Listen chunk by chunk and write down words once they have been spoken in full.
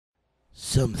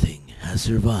Something has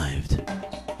survived.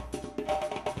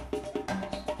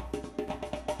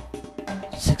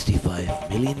 65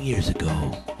 million years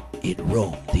ago, it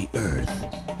roamed the Earth.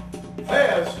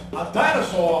 There's a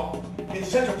dinosaur in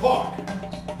Central Park.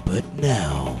 But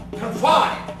now,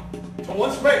 Confined to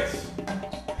one space.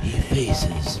 he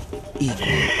faces equal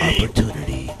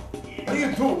opportunity.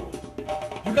 What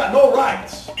do? You got no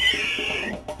rights.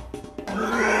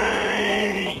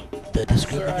 The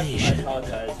discrimination, Sir, I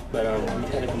apologize, but we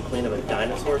had a complaint of a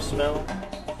dinosaur smell.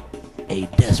 a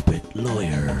desperate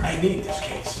lawyer, I need this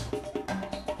case.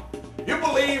 You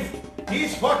believe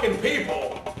these fucking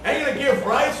people ain't gonna give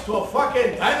rights to a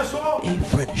fucking dinosaur? a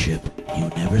friendship you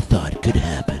never thought could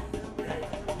happen.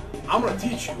 I'm gonna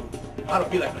teach you how to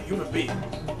be like a human being.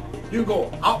 You go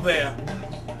out there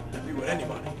and be with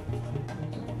anybody.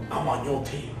 I'm on your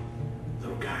team,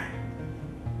 little guy.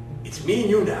 It's me and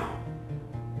you now.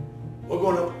 We're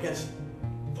going up against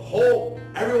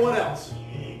everyone else.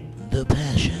 The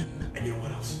passion, And you know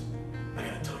what else? I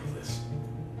gotta tell you this.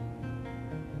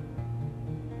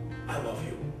 I love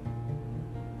you.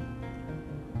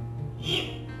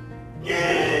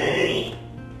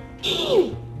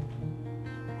 I'm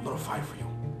gonna fight for you.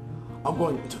 I'm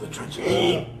going into the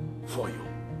trenches for you.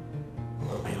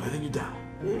 I ain't letting you down.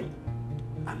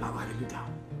 I'm not letting you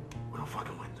down. We're gonna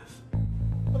fucking win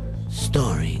this.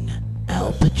 starring Al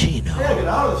I gotta Pacino, get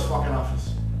out of this fucking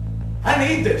office. I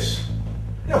need this.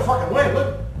 You know, fucking win.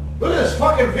 Look at this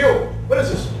fucking view. What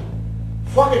is this?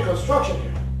 Fucking construction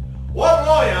here. What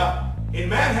lawyer in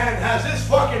Manhattan has this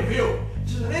fucking view?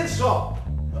 This is an insult.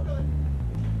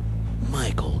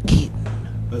 Michael Keaton,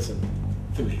 Listen,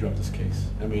 I think we should drop this case.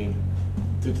 I mean,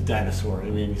 dude's a dinosaur. I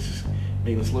mean, he's just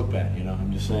making us look bad, you know?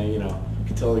 I'm just saying, you know, you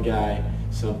can tell the guy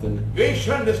something. You ain't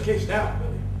shutting this case down,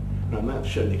 Billy. No, I'm not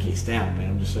shutting the case down, man.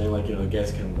 I'm just saying, like, you know, the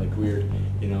guy's kind of, like, weird,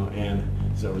 you know, and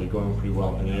it's not really going pretty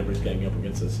well, and everybody's getting up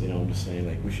against us, you know? I'm just saying,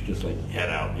 like, we should just, like, head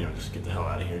out, you know, just get the hell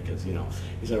out of here, because, you know,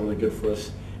 he's not really good for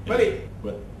us. Billy,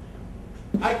 But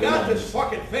I got this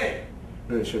fucking thing.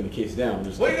 I'm not shutting the case down. I'm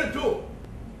just, What are you gonna do?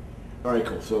 all right,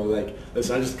 cool. So, like,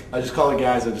 listen, I just call the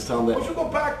guys, I just tell them Why don't that, you go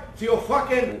back to your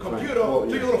fucking Fine. computer, Well, to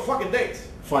yeah. your little fucking dates?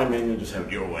 fine, man, you'll just have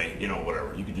it your way, you know,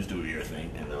 whatever. You can just do your thing,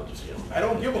 and I'll just, you know. I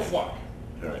don't give a fuck.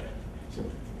 All right. So,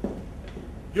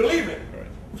 You're leaving. all right.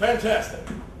 Fantastic.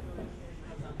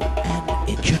 and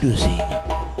introducing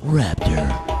Raptor.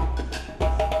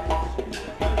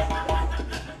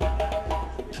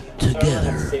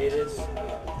 Together, Say it is.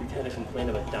 We had a complaint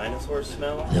of a dinosaur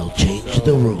smell. they'll change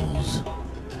the rules.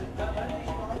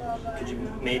 Could you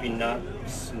maybe not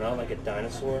smell like a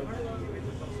dinosaur?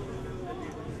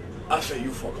 I say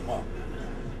you fuck him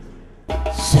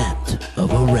up. Scent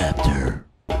of a raptor.